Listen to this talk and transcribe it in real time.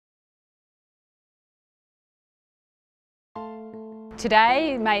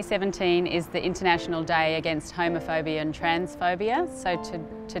Today, May 17, is the International Day against homophobia and transphobia. So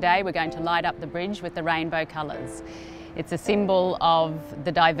today we're going to light up the bridge with the rainbow colours. It's a symbol of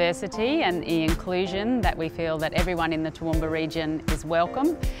the diversity and the inclusion that we feel that everyone in the Toowoomba region is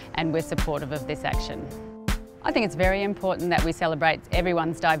welcome, and we're supportive of this action. I think it's very important that we celebrate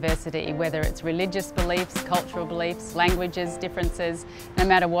everyone's diversity, whether it's religious beliefs, cultural beliefs, languages, differences. No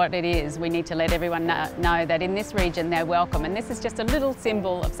matter what it is, we need to let everyone know that in this region they're welcome, and this is just a little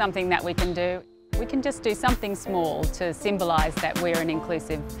symbol of something that we can do. We can just do something small to symbolise that we're an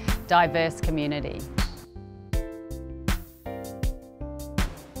inclusive, diverse community.